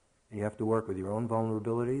yourself. And you have to work with your own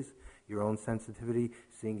vulnerabilities, your own sensitivity,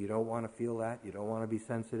 seeing you don't want to feel that, you don't want to be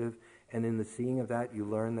sensitive, and in the seeing of that, you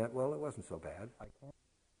learn that, well, it wasn't so bad.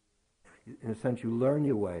 In a sense, you learn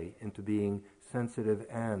your way into being sensitive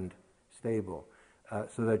and stable,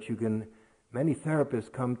 so that you can. Many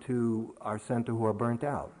therapists come to our center who are burnt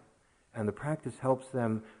out, and the practice helps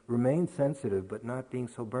them remain sensitive but not being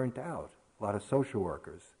so burnt out. A lot of social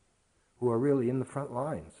workers who are really in the front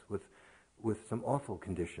lines with some awful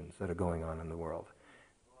conditions that are going on in the world.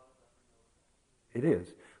 It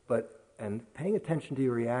is, and paying attention to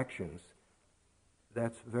your reactions,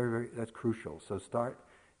 that's that's crucial. So start,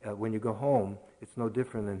 when you go home, it's no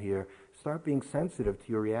different than here, start being sensitive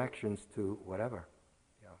to your reactions to whatever.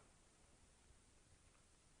 Yeah.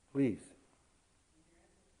 Please.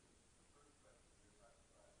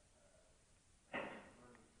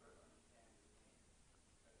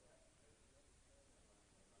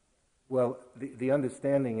 Well, the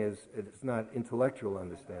understanding is, it's not intellectual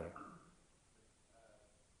understanding.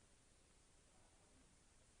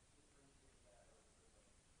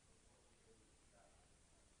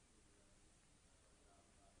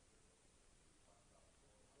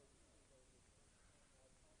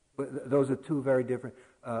 But those are two very different.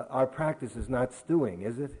 Our practice is not stewing,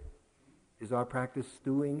 is it? Is our practice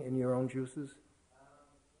stewing in your own juices?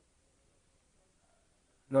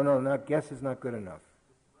 No, not guess is not good enough.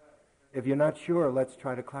 If you're not sure, let's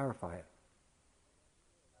try to clarify it.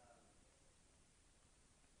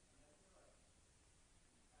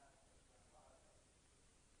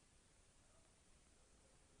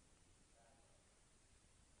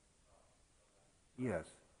 Yes.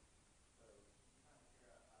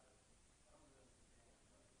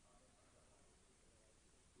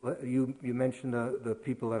 You mentioned the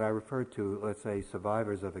people that I referred to, let's say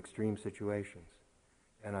survivors of extreme situations.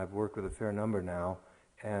 And I've worked with a fair number now,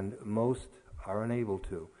 and most are unable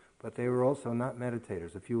to. But they were also not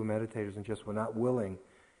meditators. A few were meditators and just were not willing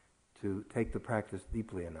to take the practice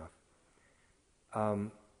deeply enough.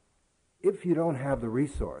 If you don't have the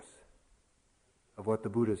resource of what the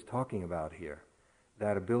Buddha is talking about here,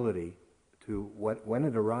 that ability to, when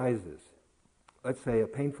it arises, let's say a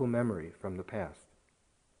painful memory from the past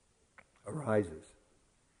arises,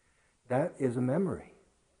 that is a memory.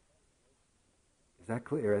 Is that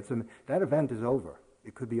clear? That event is over.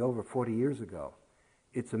 It could be over 40 years ago.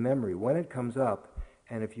 It's a memory. When it comes up,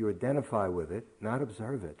 and if you identify with it, not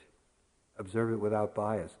observe it without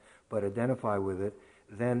bias, but identify with it,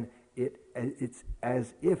 then it's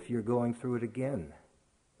as if you're going through it again.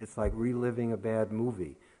 It's like reliving a bad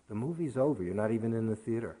movie. The movie's over. You're not even in the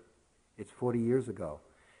theater. It's 40 years ago.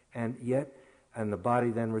 And the body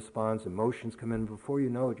then responds, emotions come in. Before you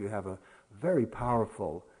know it, you have a very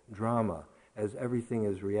powerful drama as everything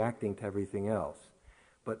is reacting to everything else.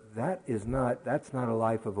 But that's not a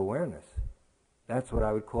life of awareness. That's what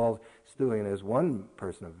I would call stewing. And there's one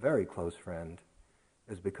person, a very close friend,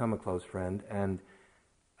 has become a close friend, and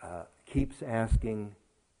keeps asking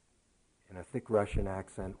in a thick Russian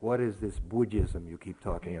accent, what is this Buddhism you keep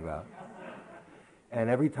talking about? And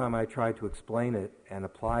every time I try to explain it and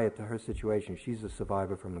apply it to her situation, she's a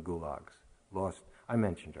survivor from the gulags. Lost. I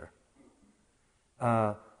mentioned her.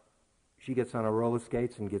 She gets on her roller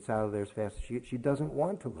skates and gets out of there as fast as she doesn't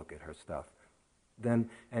want to look at her stuff. And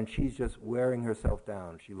she's just wearing herself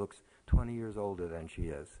down. She looks 20 years older than she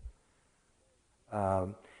is.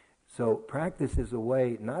 So practice is a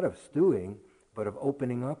way, not of stewing, but of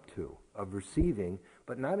opening up to, of receiving,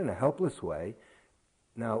 but not in a helpless way.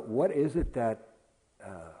 Now, what is it that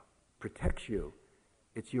protects you?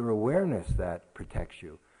 It's your awareness that protects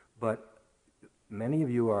you. But many of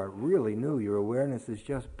you are really new. Your awareness is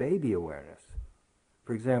just baby awareness.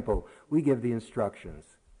 For example, we give the instructions,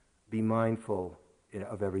 be mindful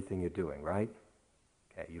of everything you're doing, right?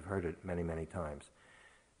 Okay, you've heard it many, many times.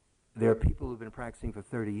 There are people who've been practicing for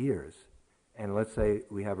 30 years, and let's say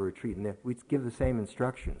we have a retreat, and we give the same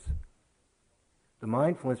instructions. The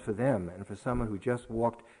mindfulness for them, and for someone who just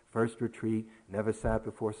walked first retreat, never sat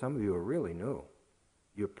before, some of you are really new.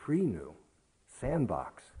 You're pre-new.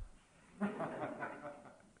 Sandbox.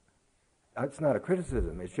 That's not a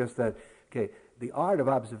criticism. It's just that, okay, the art of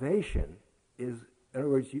observation is, in other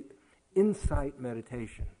words, insight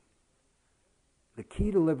meditation. The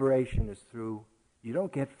key to liberation is through, you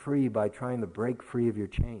don't get free by trying to break free of your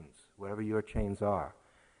chains, whatever your chains are.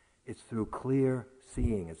 It's through clear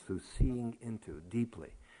seeing. It's through seeing into deeply.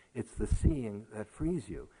 It's the seeing that frees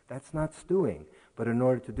you. That's not stewing. But in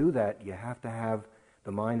order to do that, you have to have,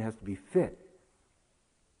 the mind has to be fit.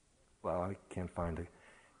 Well, I can't find it.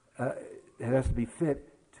 It has to be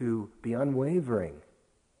fit to be unwavering.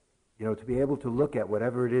 You know, to be able to look at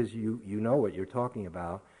whatever it is you know what you're talking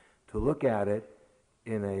about, to look at it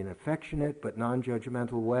in an affectionate but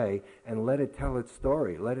non-judgmental way and let it tell its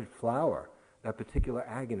story, let it flower, that particular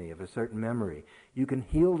agony of a certain memory. You can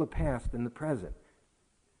heal the past in the present.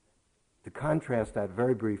 To contrast that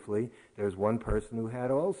very briefly, there's one person who had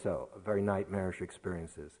also very nightmarish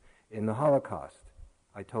experiences. In the Holocaust,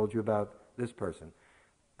 I told you about this person.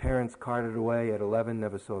 Parents carted away at 11,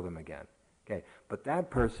 never saw them again. Okay, but that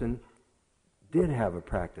person did have a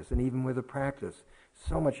practice, and even with a practice,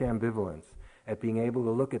 so much ambivalence at being able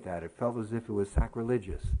to look at that. It felt as if it was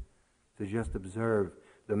sacrilegious to just observe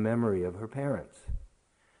the memory of her parents.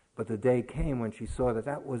 But the day came when she saw that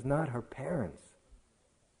that was not her parents.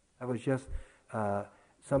 That was just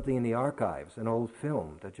something in the archives, an old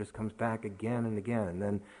film that just comes back again and again. And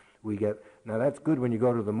then we get, now that's good when you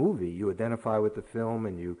go to the movie. You identify with the film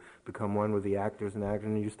and you become one with the actors and actors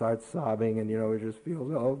and you start sobbing and, you know, it just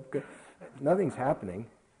feels, oh, good. Nothing's happening.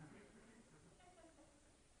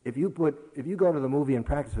 If you go to the movie and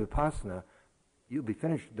practice Vipassana, you'll be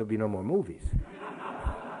finished. There'll be no more movies.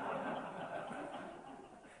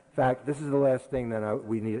 In fact, this is the last thing that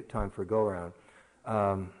we need time for a go-around.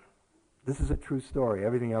 This is a true story.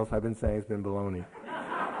 Everything else I've been saying has been baloney.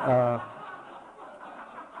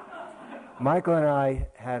 Michael and I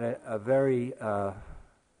had a very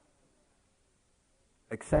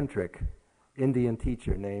eccentric Indian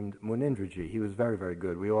teacher named Munindraji. He was very, very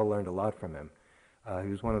good. We all learned a lot from him. He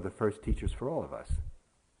was one of the first teachers for all of us.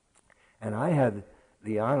 And I had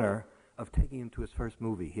the honor of taking him to his first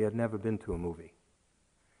movie. He had never been to a movie.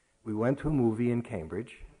 We went to a movie in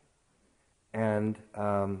Cambridge, and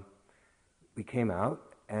we came out,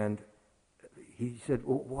 and he said,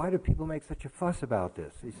 well, why do people make such a fuss about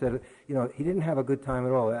this? He said, you know, he didn't have a good time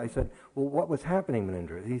at all. I said, well, what was happening,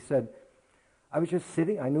 Munindra? He said, I was just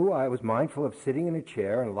sitting, I knew I was mindful of sitting in a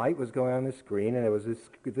chair, and light was going on the screen, and there was this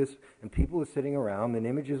and people were sitting around, and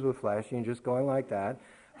images were flashing, and just going like that.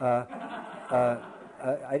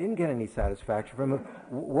 I didn't get any satisfaction from it.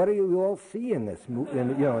 What do you all see in this, in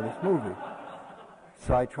this movie?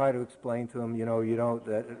 So I try to explain to him,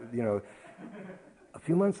 a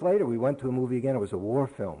few months later, we went to a movie again. It was a war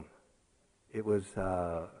film. It was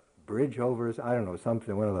Bridge Over, I don't know,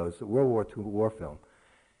 something, one of those, World War II war film.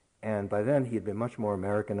 And by then, he had been much more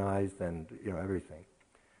Americanized and, everything.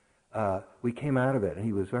 We came out of it, and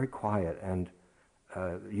he was very quiet, and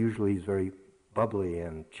usually he's very bubbly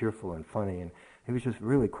and cheerful and funny, and he was just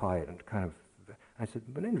really quiet and kind of, I said,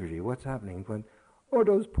 Munindraji, what's happening? He went, oh,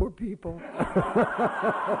 those poor people.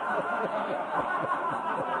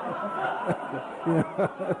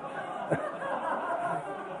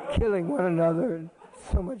 Killing one another, and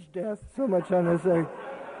so much death, so much unnecessary.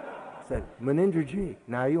 I said, Munindraji,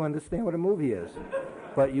 now you understand what a movie is.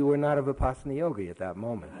 But you were not a Vipassana yogi at that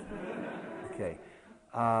moment. Okay.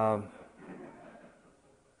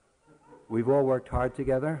 We've all worked hard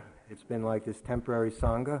together. It's been like this temporary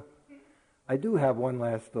sangha. I do have one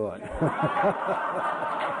last thought.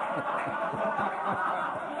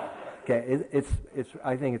 Okay,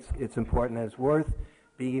 I think it's important, and it's worth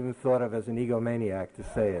being even thought of as an egomaniac to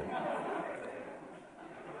say it.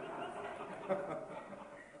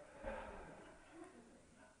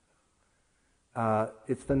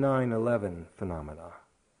 It's the 9/11 phenomena.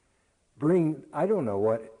 I don't know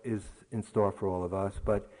what is in store for all of us,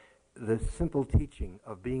 but the simple teaching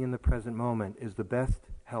of being in the present moment is the best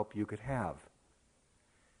help you could have.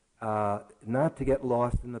 Not to get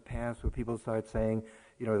lost in the past where people start saying,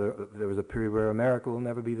 there was a period where America will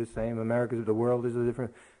never be the same, the world is a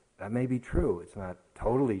different. That may be true. It's not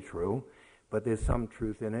totally true, but there's some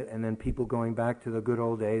truth in it. And then people going back to the good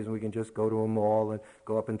old days, and we can just go to a mall and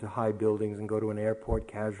go up into high buildings and go to an airport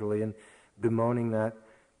casually and bemoaning that.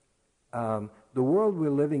 The world we're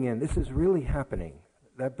living in, this is really happening.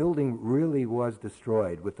 That building really was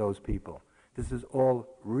destroyed with those people. This is all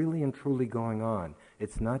really and truly going on.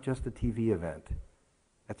 It's not just a TV event.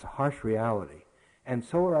 It's a harsh reality. And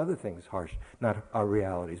so are other things harsh, not our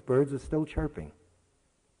realities. Birds are still chirping.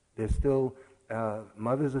 They're still,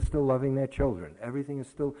 mothers are still loving their children. Everything is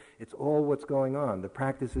still, it's all what's going on. The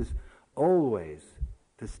practice is always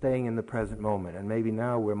to staying in the present moment. And maybe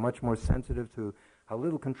now we're much more sensitive to how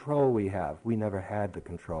little control we have. We never had the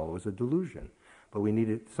control. It was a delusion. But we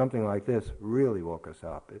needed something like this really woke us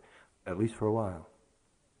up, at least for a while.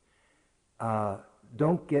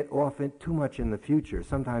 Don't get off too much in the future.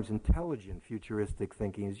 Sometimes intelligent futuristic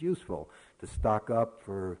thinking is useful to stock up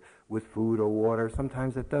with food or water.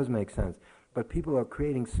 Sometimes that does make sense. But people are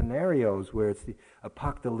creating scenarios where it's the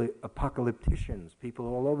apocalypticians, people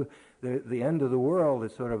all over. The end of the world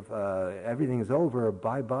is sort of, everything is over,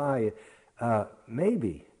 bye-bye.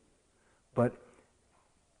 Maybe. But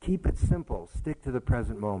keep it simple. Stick to the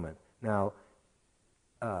present moment. Now,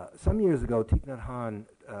 some years ago, Thich Nhat Hanh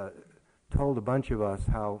told a bunch of us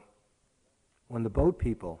how when the boat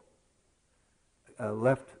people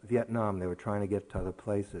left Vietnam, they were trying to get to other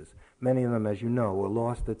places. Many of them, as you know, were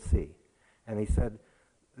lost at sea. And he said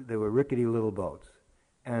they were rickety little boats.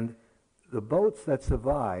 And the boats that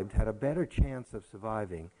survived had a better chance of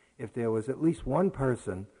surviving if there was at least one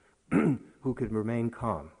person who could remain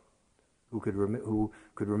calm, who could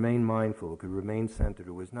remain mindful, who could remain centered,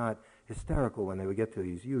 who was not hysterical when they would get to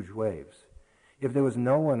these huge waves. If there was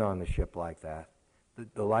no one on the ship like that,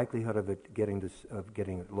 the likelihood of it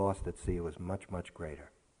getting lost at sea was much, much greater.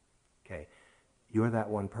 Okay, you're that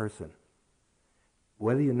one person.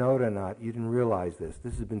 Whether you know it or not, you didn't realize this.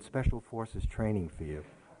 This has been Special Forces training for you.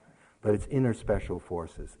 But it's inner Special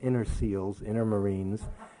Forces, inner SEALs, inner Marines,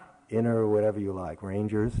 inner whatever you like,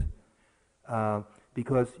 Rangers,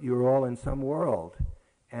 because you're all in some world,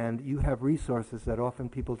 and you have resources that often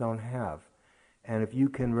people don't have. And if you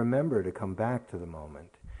can remember to come back to the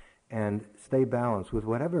moment and stay balanced with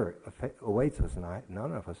whatever awaits us, and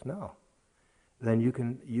none of us know, then you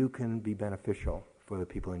can be beneficial for the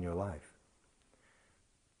people in your life.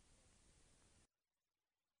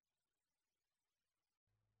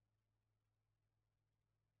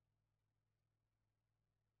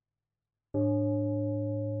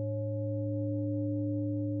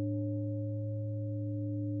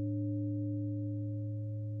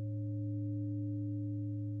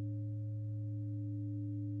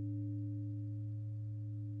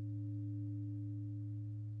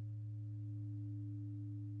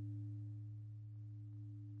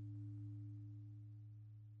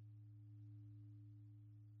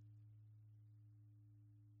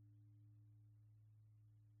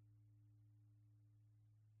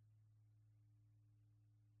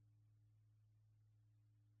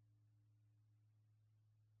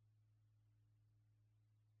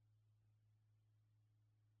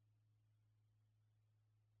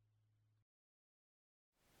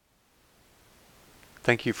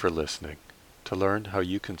 Thank you for listening. To learn how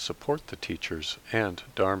you can support the teachers and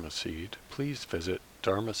Dharma Seed, please visit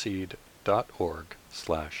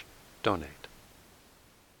dharmaseed.org/donate.